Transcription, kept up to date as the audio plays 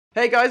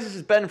Hey guys, this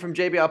is Ben from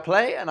JBR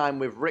Play, and I'm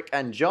with Rick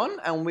and John,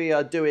 and we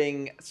are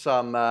doing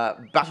some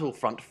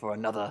Battlefront for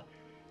another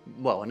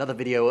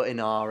video in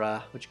our,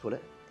 what do you call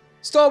it?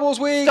 Star Wars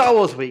Week! Star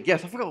Wars Week,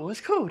 yes, I forgot what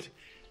it's called.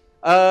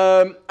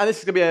 And this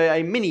is going to be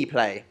a mini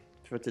play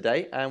for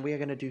today, and we are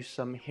going to do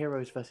some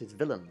heroes versus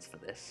villains for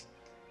this,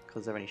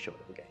 because they're only short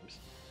little games.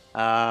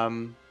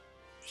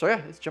 So yeah,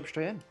 let's jump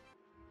straight in.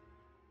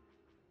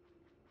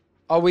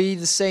 Are we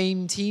the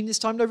same team this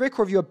time though, Rick,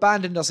 or have you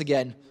abandoned us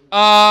again?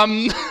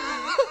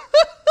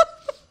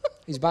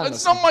 He's abandoned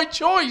us. That's not my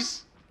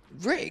choice.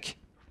 Rick?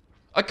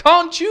 I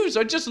can't choose.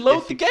 I just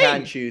load the game. You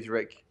can choose,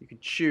 Rick. You can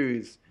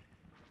choose.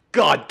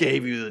 God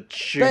gave you the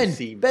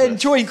choosy. Ben,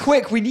 join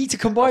quick. We need to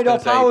combine our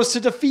powers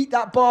to defeat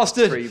that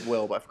bastard. Free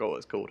will, but I forgot what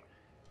it's called.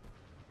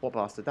 What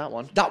bastard? That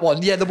one? That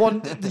one, yeah, the one,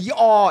 the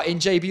R in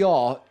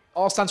JBR.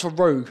 R stands for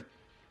rogue.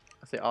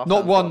 I say R.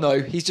 Not one,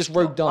 though. He's just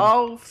rogue done.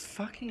 Oh,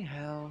 fucking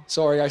hell.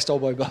 Sorry, I stole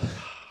Boba.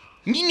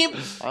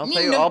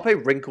 I'll play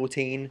Wrinkle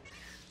Teen.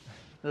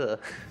 Can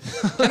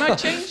I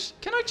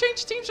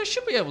change teams? I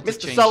should be able to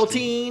change. Mr.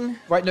 Saltine.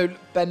 Right, no,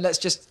 Ben, let's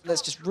just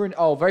ruin.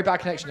 Oh, very bad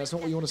connection. That's not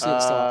what you want to see at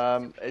the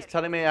start. It's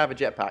telling me I have a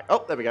jetpack.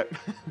 Oh, there we go.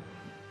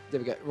 There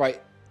we go. Right.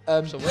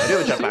 So I do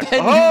have a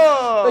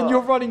jetpack. Ben,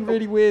 you're running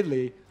really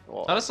weirdly.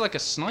 Oh, that's like a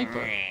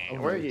sniper. Oh,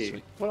 where are you?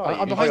 Sweet. What are you?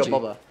 I'm behind you.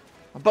 Bobba.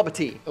 I'm Bobba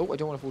Tea. Oh, I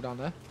don't want to fall down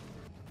there.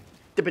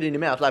 Dip it in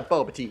your mouth like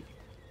Bobba Tea.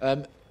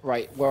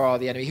 Right, where are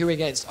the enemy? Who are we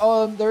against?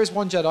 There is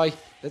one Jedi.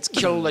 Let's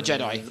kill the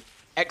Jedi.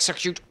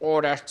 Execute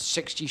Order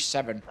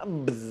 67.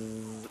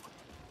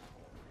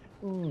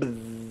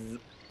 Do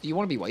you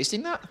want to be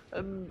wasting that?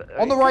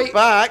 On the right.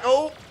 Back.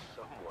 Oh.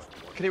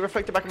 Can he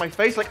reflect it back in my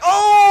face? Like,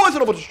 oh, it's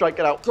an orbital strike.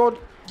 Get out. God.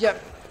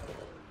 Yep.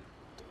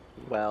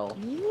 Well.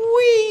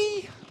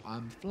 Whee!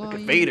 I'm flying. Look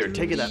at Vader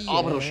taking that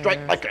orbital strike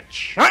like a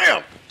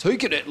champ.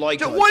 Taking it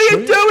like a champ. What are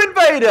you doing,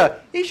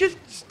 Vader? He's just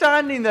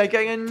standing there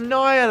getting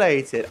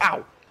annihilated.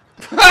 Ow.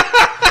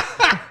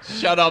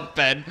 Shut up,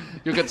 Ben.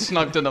 You'll get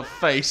snugged in the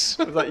face.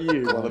 Was that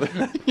you? One of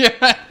them?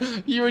 Yeah,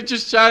 you were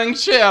just chatting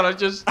shit. I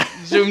just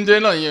zoomed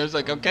in on you. I was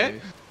like, okay.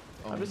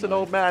 I'm just an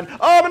old man.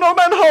 Oh, I'm an old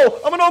man in a hole.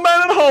 I'm an old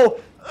man in a hole.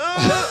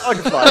 I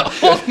can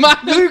fly. Old man.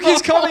 Luke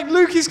is coming.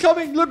 Luke is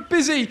coming. Look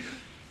busy.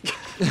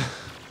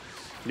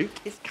 Luke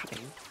is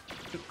coming.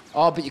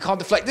 Oh, but you can't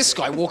deflect this,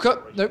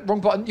 Skywalker. No, wrong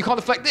button. You can't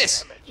deflect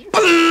this.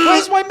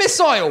 Where's my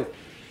missile?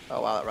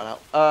 Oh, wow, that ran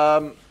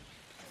out.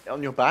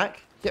 On your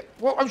back? Yep.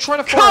 Well, I'm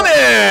trying to Come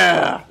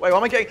here! Wait, what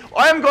am I getting?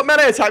 I haven't got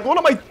melee attack. What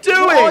am I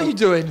doing? What are you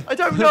doing? I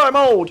don't know. I'm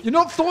old. You're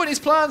not thwarting his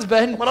plans,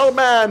 Ben. I'm an old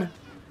man.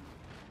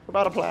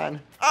 Without a plan.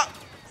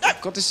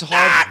 God, this is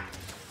hard.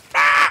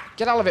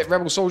 Get out of it,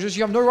 rebel soldiers.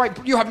 You have no right.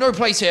 You have no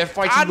place here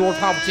fighting Lord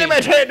Palpatine.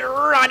 Unlimited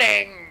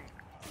running.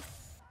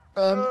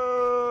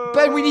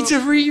 Ben, we need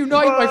to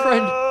reunite, my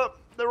friend.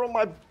 They're on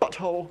my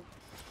butthole.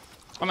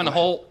 I'm in a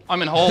hole.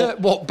 I'm in a hole.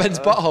 What? Ben's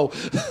butthole.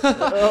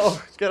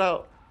 Oh, get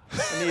out.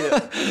 I need it.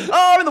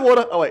 Oh, I'm in the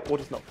water. Oh, wait.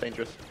 Water's not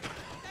dangerous.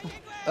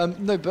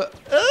 No, but...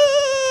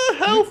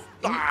 Health.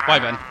 Bye,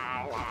 Ben.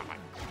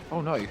 Oh,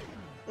 no.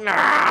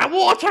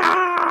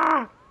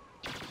 Water!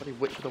 Bloody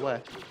Witch of the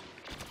West.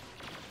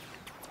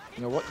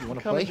 You know what? You want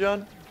to Come, play?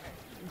 John.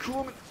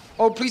 Come.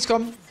 Oh, please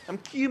come. I'm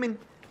fuming.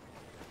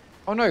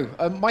 Oh, no.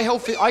 My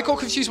health... I got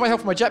confused with my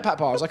health with my jetpack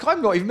power. I was like,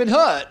 I've not even been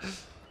hurt.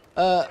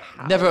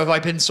 Never have I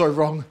been so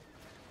wrong.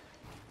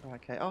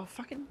 Okay. Oh,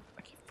 fucking...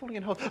 I keep falling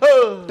in holes.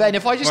 Oh. Ben,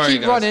 if I just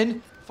keep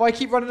running... If I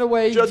keep running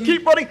away... Just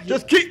keep running.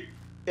 Just keep...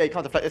 Yeah, you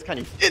can't deflect this, can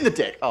you? In the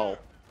dick. Oh.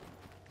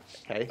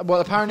 Okay. Well,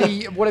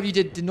 apparently, whatever you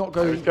did not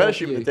go... I was going to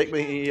shoot him in the dick,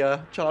 but he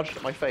charged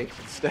at my face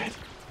instead.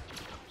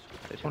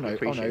 Oh, no.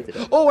 Oh, no.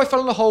 Oh, I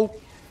fell in a hole.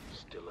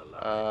 Oh,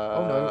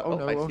 no. Oh,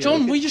 no. Oh, no.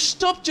 John, will you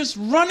stop just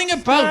running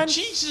about?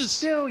 Jesus.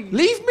 Still, you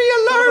Leave me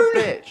alone!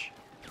 bitch.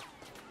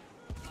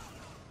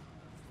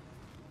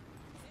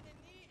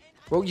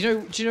 Well, do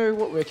you know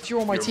what, Rick? If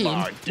you're on my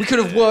team, we could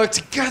have worked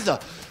together.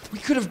 We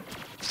could have...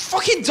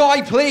 Fucking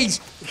die,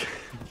 please!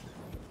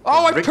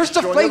 Oh, I pushed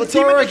the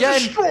flamethrower again!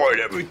 Destroyed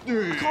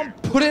everything! I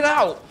can't put it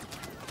out!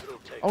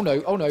 Oh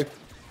no, oh no.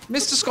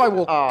 Mr.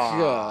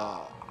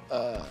 Skywalker...